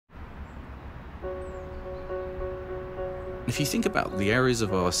If you think about the areas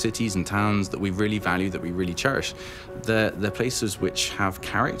of our cities and towns that we really value, that we really cherish, they're places which have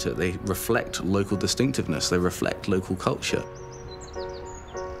character. They reflect local distinctiveness. They reflect local culture.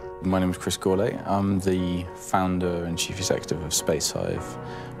 My name is Chris Gourlay. I'm the founder and chief executive of Spacehive,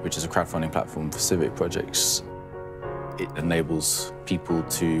 which is a crowdfunding platform for civic projects. It enables people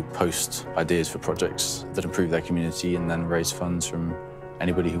to post ideas for projects that improve their community and then raise funds from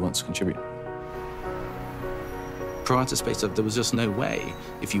anybody who wants to contribute. Prior to Spacehive, there was just no way.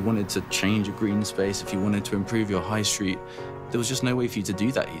 If you wanted to change a green space, if you wanted to improve your high street, there was just no way for you to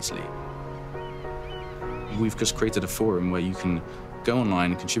do that easily. We've just created a forum where you can go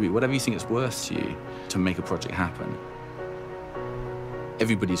online and contribute whatever you think it's worth to you to make a project happen.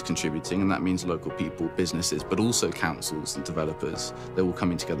 Everybody's contributing, and that means local people, businesses, but also councils and developers. They're all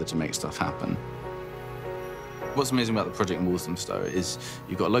coming together to make stuff happen. What's amazing about the project in Walthamstow is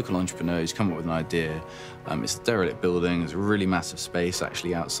you've got a local entrepreneur who's come up with an idea. It's a derelict building. There's a really massive space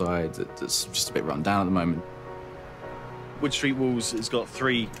actually outside that's just a bit run down at the moment. Wood Street Walls has got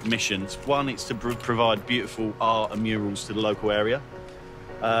three missions. One, it's to provide beautiful art and murals to the local area.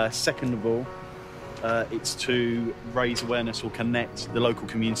 Second of all, it's to raise awareness or connect the local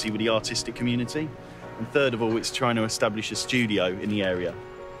community with the artistic community. And third of all, it's trying to establish a studio in the area.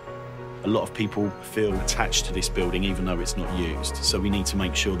 A lot of people feel attached to this building even though it's not used, so we need to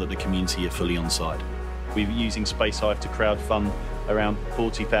make sure that the community are fully on side. We're using Spacehive to crowdfund around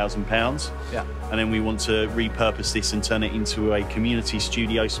 £40,000. Yeah. And then we want to repurpose this and turn it into a community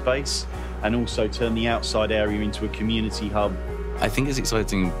studio space, and also turn the outside area into a community hub. I think it's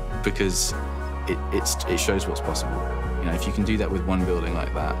exciting because it shows what's possible. You know, if you can do that with one building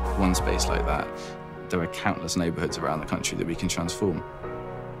like that, one space like that, there are countless neighbourhoods around the country that we can transform.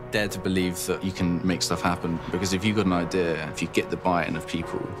 Dare to believe that you can make stuff happen, because if you've got an idea, if you get the buy-in of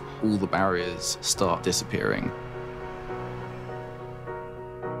people, all the barriers start disappearing.